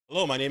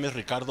Hello, my name is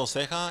Ricardo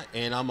Ceja,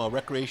 and I'm a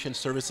Recreation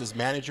Services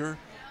Manager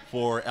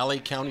for LA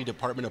County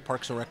Department of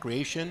Parks and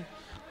Recreation.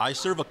 I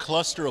serve a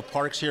cluster of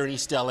parks here in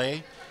East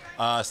LA,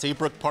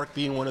 Saybrook Park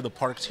being one of the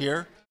parks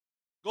here.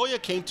 Goya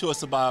came to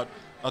us about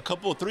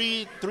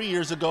three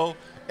years ago,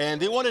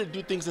 and they wanted to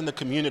do things in the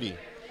community.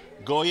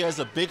 Goya is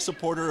a big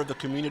supporter of the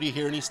community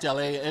here in East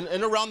LA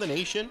and around the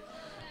nation.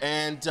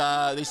 And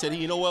they said, hey,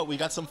 you know what, we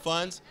got some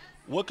funds.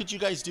 What could you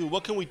guys do?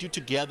 What can we do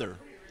together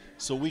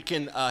so we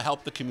can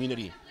help the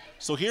community?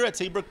 So here at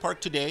Saybrook Park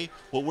today,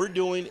 what we're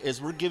doing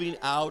is we're giving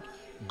out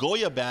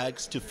Goya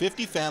bags to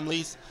 50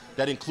 families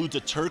that includes a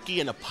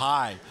turkey and a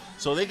pie.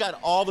 So they got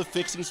all the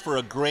fixings for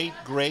a great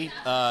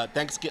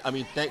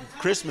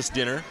Christmas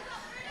dinner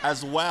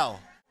as well.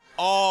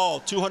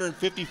 All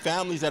 250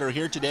 families that are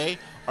here today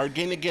are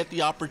going to get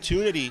the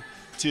opportunity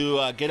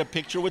to get a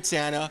picture with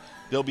Santa.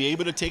 They'll be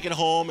able to take it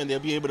home and they'll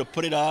be able to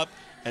put it up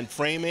and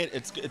frame it.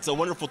 It's a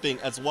wonderful thing,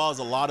 as well as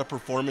a lot of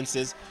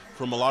performances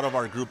from a lot of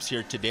our groups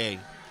here today.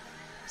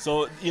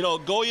 So, you know,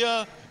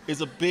 Goya is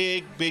a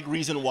big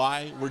reason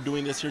why we're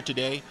doing this here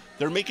today.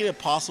 They're making it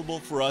possible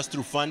for us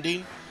through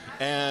funding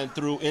and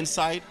through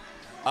insight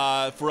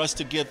for us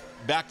to give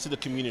back to the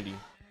community.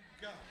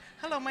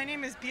 Hello, my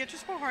name is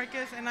Beatriz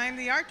Bojorquez, and I'm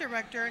the art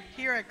director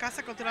here at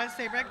Casa Cultural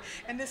Saybrook.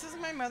 And this is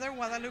my mother,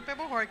 Guadalupe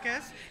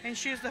Bojorquez, and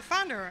she's the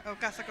founder of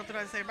Casa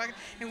Cultural Saybrook.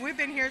 And we've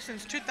been here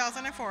since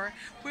 2004.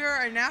 We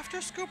are an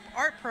after-school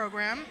art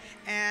program,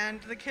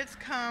 and the kids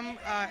come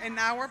an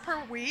hour per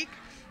week.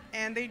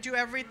 And they do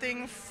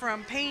everything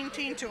from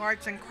painting to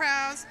arts and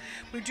crafts.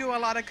 We do a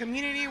lot of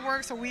community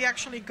work, so we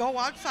actually go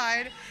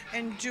outside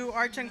and do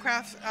arts and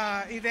crafts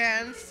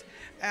events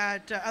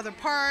at other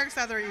parks,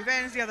 other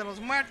events, Dia de los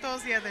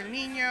Muertos, Dia del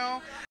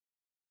Niño.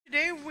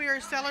 Today we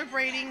are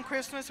celebrating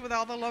Christmas with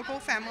all the local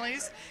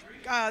families.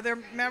 They're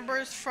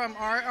members from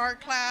our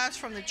art class,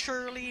 from the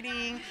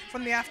cheerleading,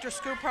 from the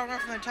after-school program,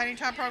 from the Tiny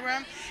Tot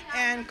program.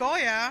 And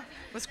Goya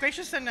was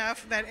gracious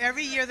enough that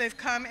every year they've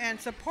come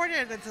and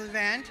supported this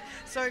event.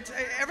 So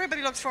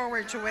everybody looks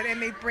forward to it,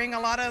 and they bring a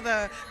lot of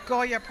the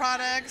Goya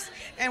products.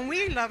 And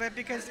we love it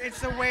because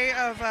it's a way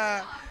of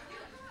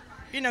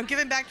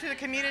giving back to the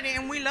community,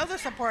 and we love the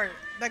support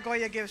that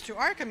Goya gives to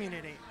our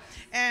community.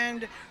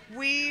 And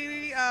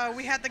we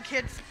had the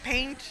kids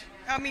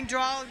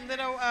draw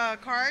little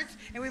cards,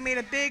 and we made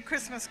a big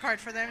Christmas card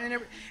for them,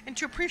 and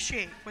to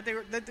appreciate what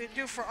they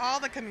do for all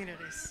the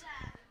communities.